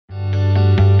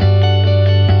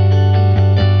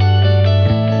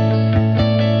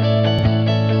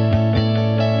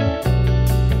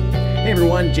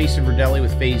I'm Jason Verdelli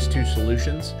with Phase 2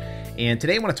 Solutions, and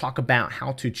today I want to talk about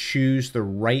how to choose the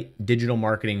right digital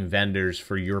marketing vendors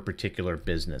for your particular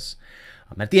business.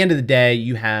 At the end of the day,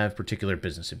 you have particular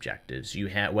business objectives. You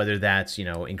have, whether that's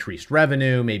increased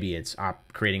revenue, maybe it's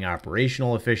creating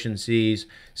operational efficiencies,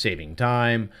 saving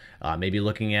time, maybe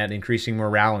looking at increasing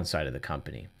morale inside of the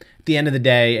company. At the end of the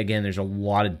day, again, there's a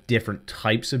lot of different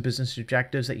types of business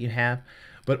objectives that you have.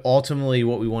 But ultimately,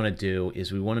 what we want to do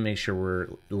is we want to make sure we're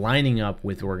lining up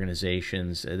with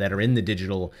organizations that are in the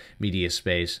digital media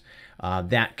space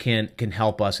that can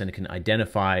help us and can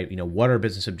identify what our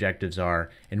business objectives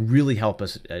are and really help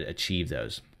us achieve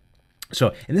those.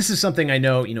 So, and this is something I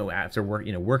know after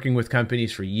working with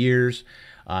companies for years.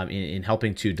 In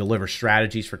helping to deliver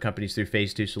strategies for companies through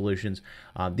Phase 2 Solutions.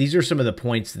 These are some of the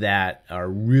points that are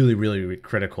really, really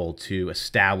critical to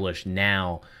establish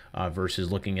now versus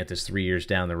looking at this 3 years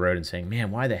down the road and saying,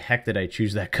 man, why the heck did I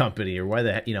choose that company? Or why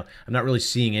the heck, I'm not really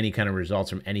seeing any kind of results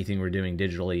from anything we're doing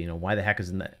digitally. Why the heck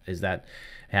is that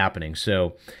happening?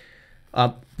 So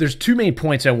there's two main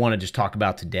points I want to just talk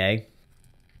about today.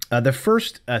 The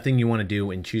first thing you want to do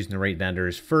in choosing the right vendor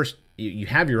is first, you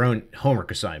have your own homework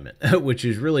assignment, which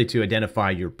is really to identify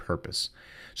your purpose.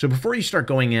 So before you start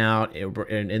going out,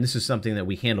 and this is something that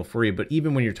we handle for you, but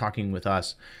even when you're talking with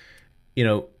us,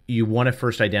 you want to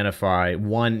first identify,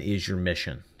 one is your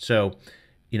mission. So,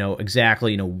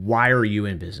 exactly, why are you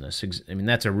in business? I mean,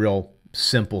 that's a real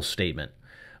simple statement.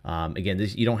 Again,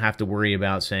 you don't have to worry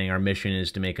about saying our mission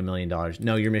is to make $1 million.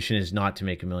 No, your mission is not to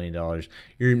make $1 million.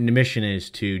 Your mission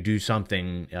is to do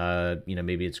something,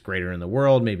 maybe it's greater in the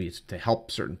world, maybe it's to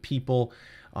help certain people.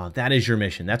 That is your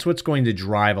mission. That's what's going to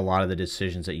drive a lot of the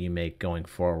decisions that you make going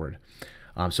forward.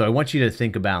 So I want you to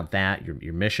think about that,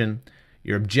 your mission,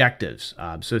 your objectives.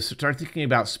 So start thinking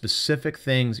about specific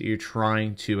things that you're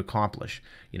trying to accomplish.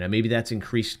 Maybe that's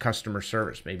increased customer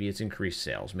service. Maybe it's increased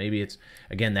sales. Maybe it's,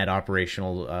 again, that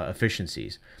operational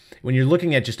efficiencies. When you're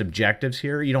looking at just objectives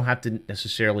here, you don't have to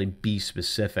necessarily be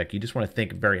specific. You just want to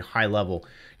think very high level.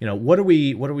 What are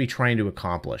we trying to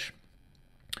accomplish?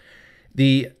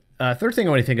 The third thing I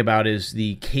want to think about is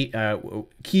the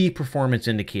key performance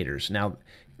indicators. Now,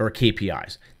 or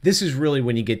KPIs. This is really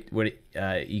when you get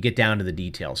down to the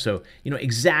details. So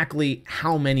exactly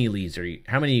how many leads are you,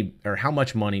 how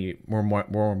much money,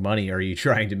 more money are you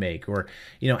trying to make, or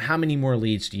how many more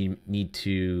leads do you need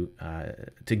to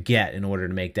get in order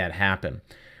to make that happen,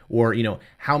 or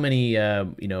how many or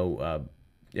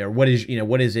what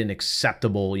is an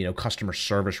acceptable customer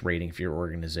service rating for your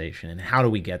organization, and how do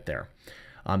we get there?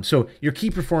 So your key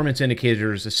performance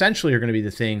indicators essentially are going to be the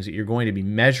things that you're going to be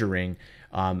measuring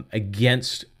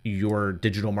against your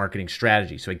digital marketing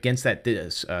strategy. So against that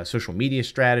social media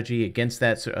strategy, against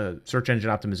that search engine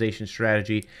optimization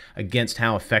strategy, against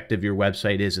how effective your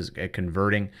website is at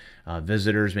converting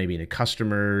visitors, maybe into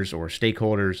customers or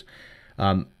stakeholders.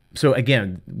 So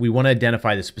again, we want to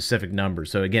identify the specific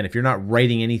numbers. So again, if you're not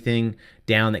writing anything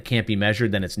down that can't be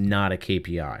measured, then it's not a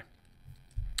KPI.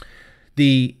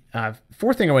 The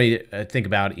fourth thing I want you to think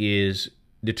about is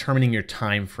determining your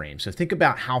time frame. So think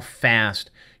about how fast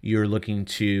you're looking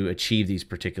to achieve these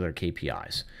particular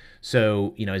KPIs.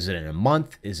 So, is it in a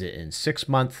month? Is it in 6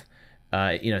 months?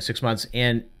 6 months.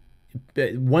 And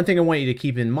one thing I want you to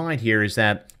keep in mind here is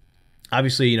that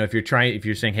obviously, if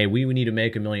you're saying, hey, we need to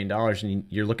make $1 million and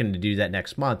you're looking to do that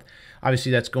next month,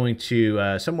 obviously that's going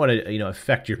to somewhat,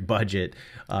 affect your budget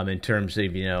in terms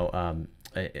of,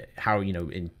 how,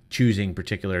 in choosing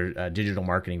particular digital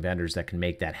marketing vendors that can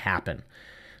make that happen.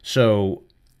 So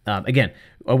again,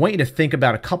 I want you to think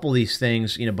about a couple of these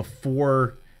things,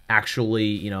 before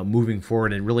actually, moving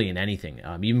forward and really in anything.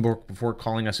 Even before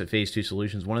calling us at Phase 2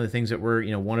 Solutions, one of the things that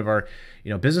we're, one of our,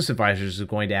 business advisors is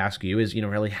going to ask you is,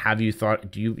 really, have you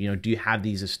thought, do you have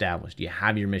these established? Do you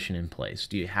have your mission in place?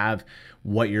 Do you have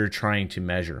what you're trying to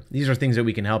measure? These are things that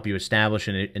we can help you establish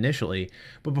initially,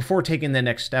 but before taking the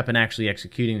next step and actually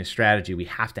executing the strategy, we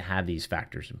have to have these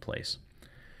factors in place.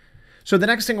 So the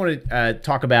next thing I want to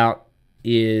talk about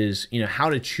is how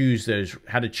to choose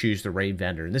the right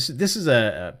vendor. And this is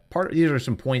a part. These are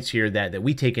some points here that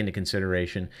we take into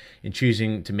consideration in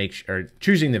choosing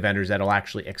the vendors that'll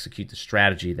actually execute the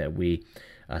strategy that we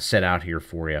set out here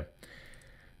for you.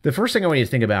 The first thing I want you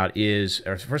to think about is,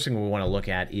 or the first thing we want to look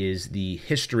at is the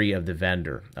history of the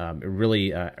vendor.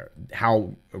 Really,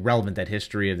 how relevant that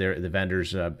history of the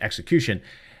vendor's execution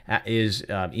is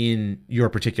in your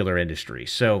particular industry.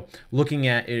 So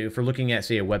if we're looking at,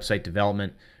 say, a website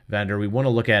development vendor, we want to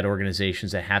look at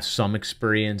organizations that have some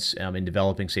experience in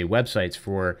developing, say, websites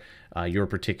for your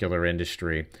particular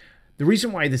industry. The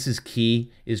reason why this is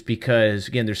key is because,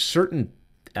 again, there's certain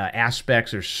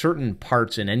aspects or certain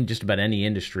parts in just about any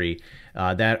industry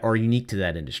that are unique to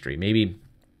that industry. Maybe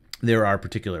there are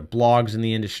particular blogs in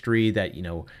the industry that,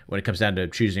 when it comes down to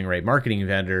choosing a right marketing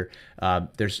vendor,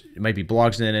 it might be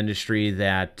blogs in that industry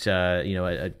that,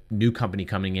 a new company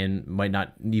coming in might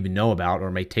not even know about,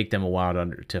 or might take them a while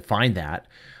to find that.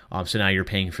 So now you're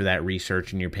paying for that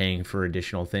research, and you're paying for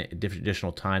additional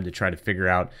time to try to figure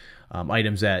out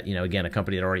items that, again, a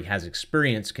company that already has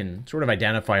experience can sort of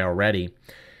identify already.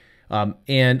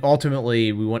 And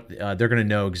ultimately, they're going to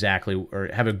know exactly,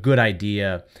 or have a good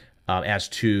idea as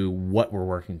to what we're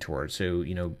working towards. So,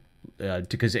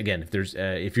 because again,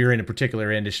 if you're in a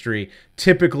particular industry,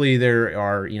 typically there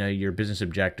are, your business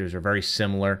objectives are very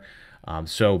similar.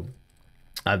 So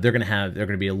they're going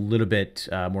to be a little bit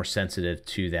more sensitive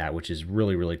to that, which is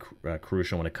really, really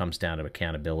crucial when it comes down to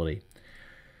accountability.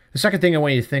 The second thing I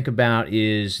want you to think about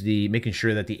is making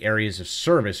sure that the areas of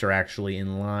service are actually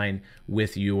in line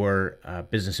with your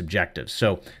business objectives.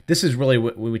 So this is really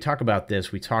when we talk about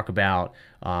this, we talk about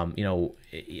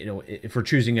if we're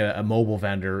choosing a mobile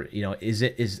vendor,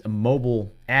 is a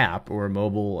mobile app or a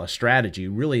mobile strategy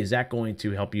really, is that going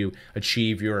to help you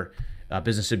achieve your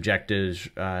business objectives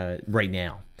right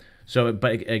now? So,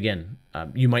 but again,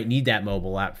 you might need that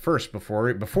mobile app first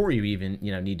before you even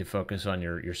need to focus on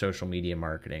your social media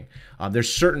marketing.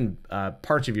 There's certain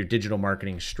parts of your digital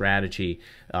marketing strategy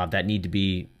that need to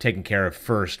be taken care of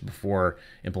first before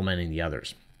implementing the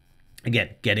others.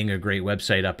 Again, getting a great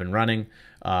website up and running,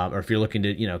 or if you're looking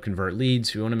to convert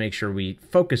leads, we want to make sure we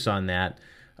focus on that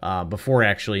before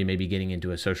actually maybe getting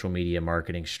into a social media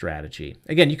marketing strategy.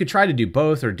 Again, you could try to do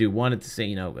both, or do one at the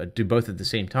same, do both at the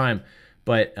same time.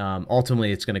 But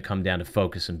ultimately, it's going to come down to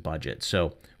focus and budget.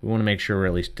 So we want to make sure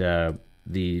at least the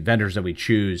vendors that we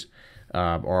choose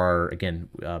are, again,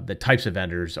 the types of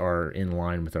vendors are in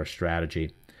line with our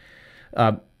strategy.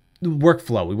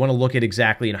 Workflow. We want to look at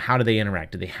exactly, how do they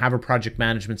interact? Do they have a project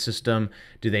management system?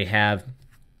 Do they have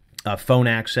phone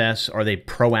access? Are they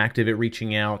proactive at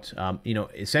reaching out?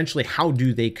 Essentially, how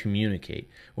do they communicate?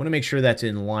 We want to make sure that's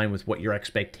in line with what your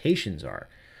expectations are.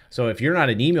 So if you're not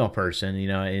an email person,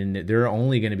 and they're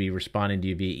only going to be responding to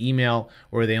you via email,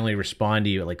 or they only respond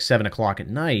to you at like 7 o'clock at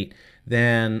night,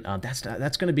 then that's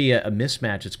going to be a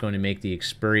mismatch. It's going to make the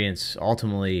experience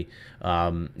ultimately,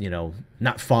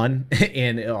 not fun,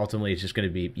 and ultimately it's just going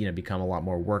to be, become a lot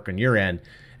more work on your end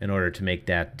in order to make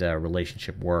that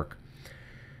relationship work.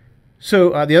 So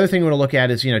the other thing we want to look at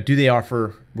is, do they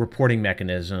offer reporting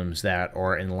mechanisms that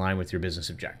are in line with your business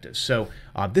objectives? So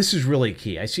this is really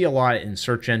key. I see a lot in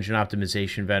search engine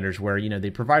optimization vendors where,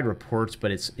 they provide reports, but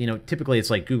it's, typically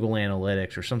it's like Google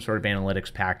Analytics or some sort of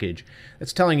analytics package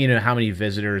that's telling you, how many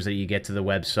visitors that you get to the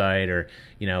website, or,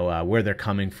 where they're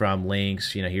coming from,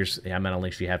 links, here's the amount of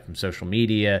links you have from social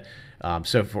media.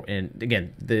 And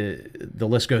again, the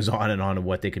list goes on and on of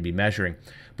what they could be measuring.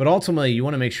 But ultimately, you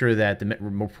want to make sure that the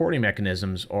reporting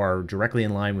mechanisms are directly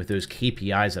in line with those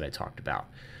KPIs that I talked about.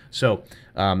 So,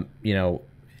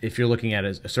 if you're looking at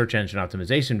a search engine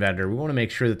optimization vendor, we want to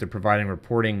make sure that they're providing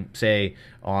reporting, say,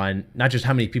 on not just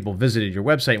how many people visited your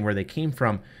website and where they came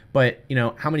from, but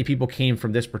how many people came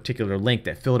from this particular link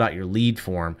that filled out your lead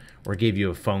form or gave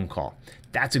you a phone call.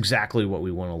 That's exactly what we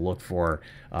want to look for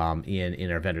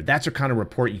in our vendor. That's a kind of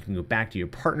report you can go back to your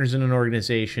partners in an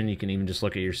organization. You can even just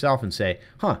look at yourself and say,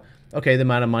 okay, the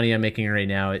amount of money I'm making right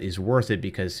now is worth it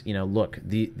because, look,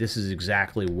 this is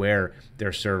exactly where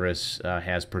their service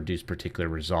has produced particular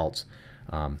results.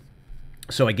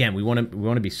 So again, we want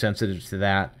to be sensitive to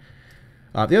that.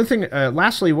 The other thing,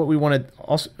 lastly, what we want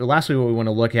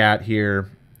to look at here.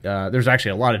 There's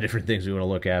actually a lot of different things we want to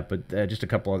look at, but just a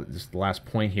couple of the last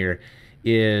point here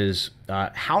is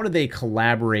how do they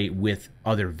collaborate with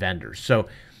other vendors? So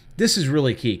this is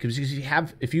really key because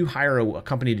if you hire a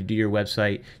company to do your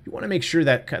website, you want to make sure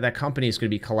that that company is going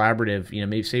to be collaborative.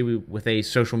 Maybe say with a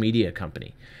social media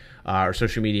company or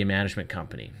social media management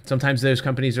company. Sometimes those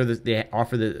companies they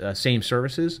offer the same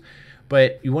services,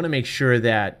 but you want to make sure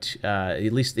that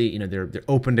at least they're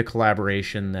open to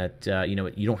collaboration. That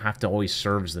you don't have to always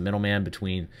serve as the middleman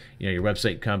between your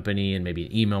website company and maybe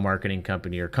an email marketing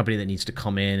company or a company that needs to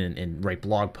come in and write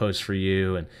blog posts for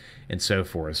you and so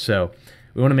forth. So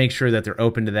we want to make sure that they're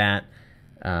open to that.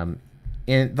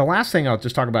 And the last thing I'll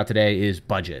just talk about today is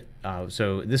budget.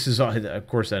 So this is, of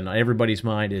course, on everybody's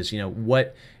mind is, we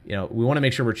want to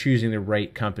make sure we're choosing the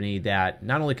right company that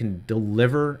not only can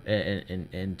deliver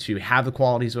and to have the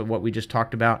qualities of what we just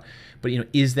talked about, but,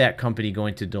 is that company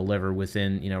going to deliver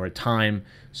within, a time,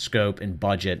 scope, and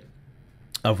budget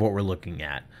of what we're looking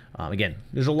at? Again,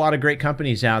 there's a lot of great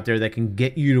companies out there that can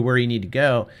get you to where you need to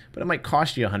go, but it might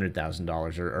cost you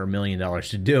 $100,000 or $1 million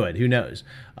to do it. Who knows?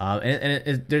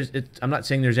 I'm not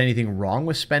saying there's anything wrong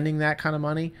with spending that kind of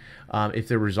money. If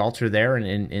the results are there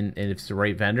and if it's the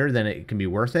right vendor, then it can be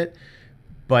worth it.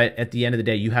 But at the end of the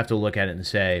day, you have to look at it and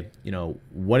say,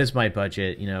 what is my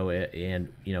budget, and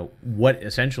what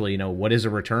essentially, what is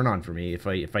a return on for me? If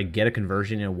I get a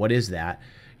conversion, what is that?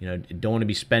 Don't want to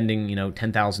be spending,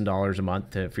 $10,000 a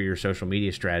month for your social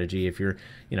media strategy if you're,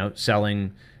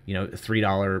 selling,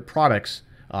 $3 products,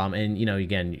 and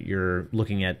again, you're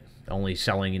looking at only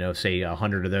selling, say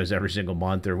 100 of those every single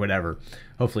month or whatever.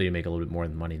 Hopefully, you make a little bit more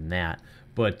money than that.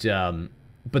 But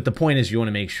the point is, you want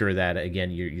to make sure that,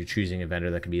 again, you're choosing a vendor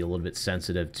that can be a little bit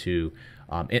sensitive to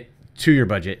your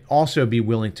budget. Also, be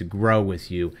willing to grow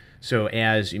with you. So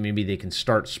as maybe they can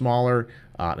start smaller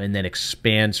and then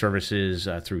expand services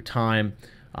through time.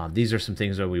 These are some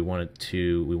things that we want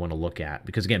to look at,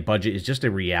 because again, budget is just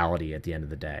a reality at the end of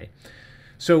the day.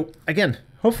 So again,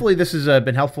 hopefully this has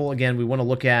been helpful. Again, we want to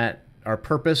look at our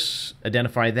purpose,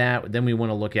 identify that. Then we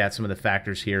want to look at some of the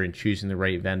factors here in choosing the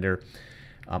right vendor.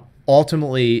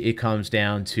 Ultimately, it comes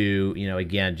down to,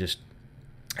 again, just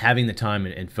having the time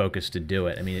and focus to do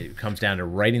it. I mean, it comes down to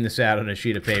writing this out on a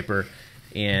sheet of paper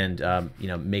and,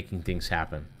 making things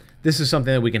happen. This is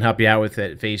something that we can help you out with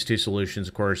at Phase 2 Solutions.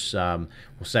 Of course, we'll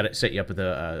set you up with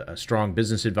a strong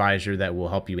business advisor that will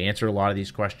help you answer a lot of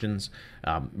these questions,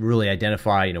 really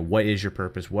identify, what is your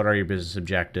purpose, what are your business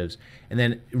objectives, and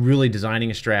then really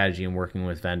designing a strategy and working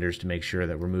with vendors to make sure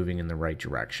that we're moving in the right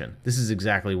direction. This is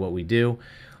exactly what we do.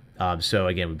 So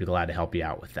again, we'd be glad to help you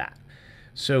out with that.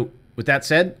 So with that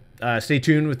said, stay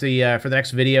tuned with for the next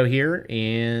video here,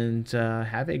 and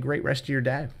have a great rest of your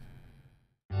day.